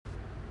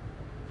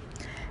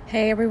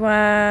Hey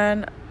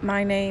everyone,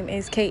 my name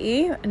is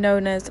Katie,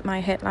 known as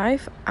My Hit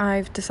Life.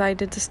 I've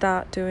decided to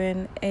start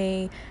doing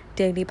a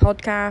daily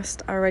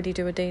podcast. I already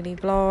do a daily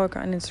vlog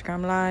on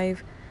Instagram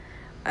Live,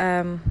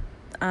 and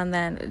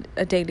then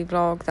a daily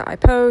vlog that I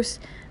post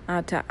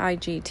to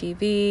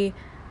IGTV,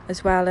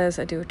 as well as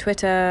I do a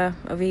Twitter,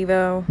 a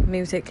Vivo,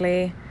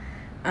 Musical.ly,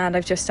 and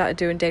I've just started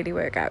doing daily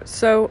workouts.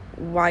 So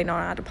why not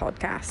add a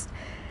podcast?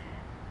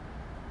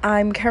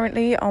 I'm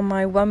currently on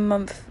my 1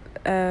 month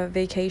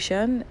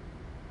vacation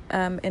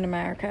in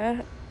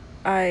America.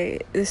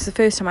 This is the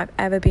first time I've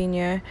ever been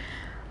here.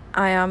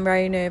 I am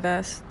very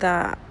nervous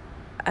that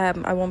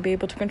I won't be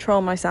able to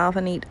control myself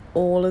and eat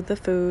all of the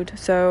food.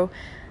 So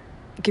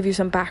give you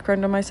some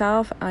background on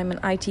myself. I'm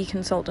an IT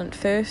consultant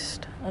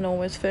first and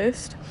always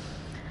first.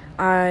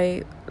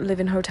 I live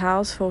in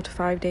hotels 4 to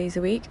 5 days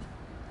a week,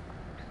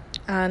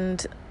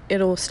 and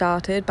it all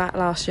started back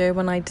last year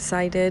when I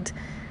decided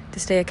to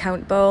stay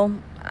accountable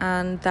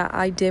and that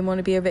I didn't want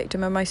to be a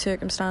victim of my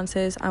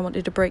circumstances. I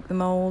wanted to break the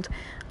mold.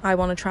 I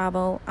want to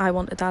travel. I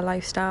wanted that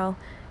lifestyle.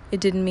 It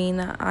didn't mean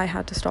that I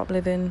had to stop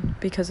living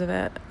because of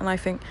it. And I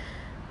think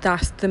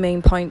that's the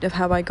main point of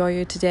how I got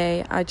here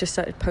today. I just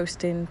started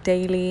posting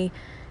daily.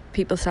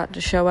 People started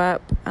to show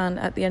up. And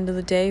at the end of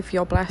the day, if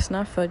you're blessed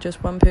enough for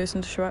just one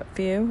person to show up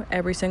for you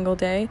every single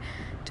day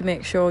to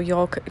make sure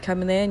you're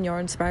coming in and you're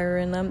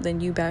inspiring them,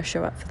 then you better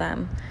show up for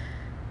them.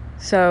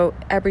 So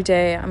every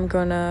day I'm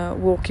gonna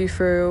walk you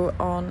through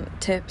on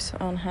tips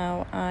on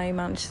how I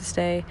managed to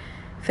stay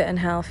fit and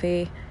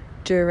healthy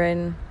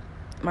during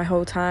my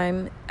whole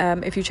time.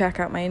 If you check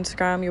out my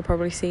Instagram, you'll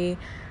probably see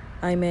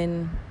I'm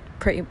in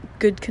pretty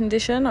good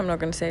condition. I'm not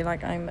going to say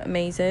like I'm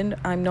amazing.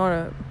 I'm not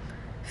a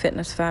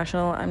fitness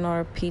professional. I'm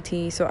not a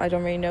PT, so I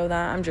don't really know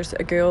that. I'm just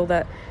a girl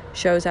that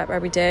shows up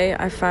every day.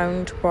 I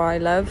found what I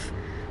love,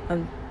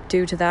 and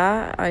due to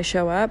that, I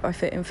show up. I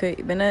fit in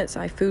 30 minutes.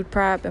 I food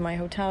prep in my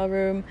hotel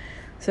room.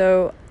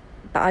 So,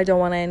 but I don't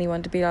want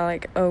anyone to be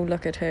like, oh,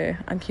 look at her.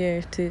 I'm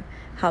here to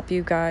help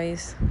you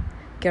guys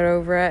get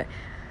over it.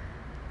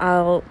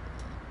 I'll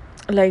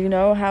let you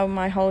know how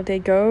my holiday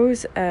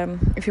goes.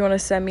 If you want to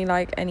send me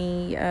like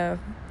any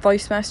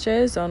voice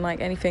messages on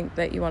like anything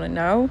that you want to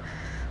know,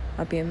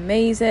 that'd be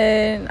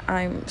amazing.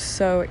 I'm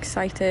so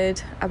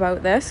excited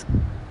about this.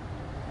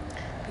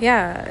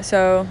 Yeah,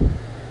 so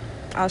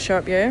I'll show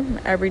up here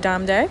every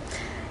damn day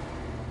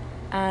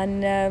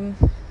and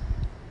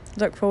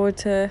look forward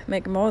to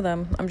making more of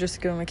them. I'm just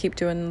going to keep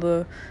doing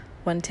the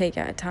one take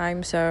at a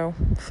time, so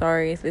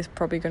sorry, there's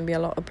probably going to be a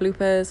lot of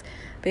bloopers,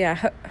 but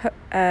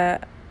yeah,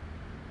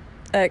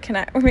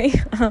 connect with me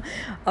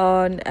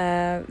on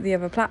the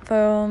other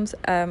platforms.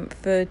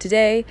 For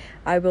today,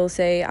 I will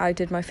say I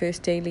did my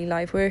first daily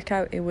live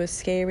workout. It was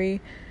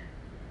scary,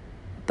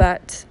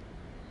 but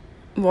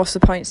what's the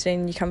point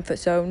staying in your comfort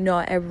zone?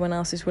 Not everyone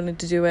else is willing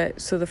to do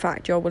it, so the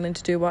fact you're willing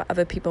to do what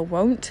other people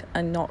won't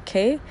and not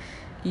care,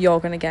 you're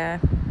going to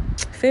get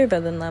further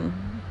than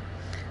them.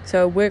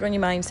 So work on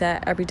your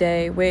mindset every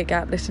day, wake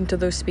up, listen to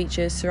those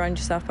speeches, surround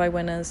yourself by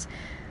winners,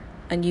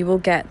 and you will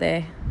get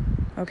there,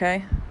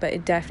 okay? But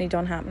it definitely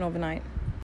don't happen overnight.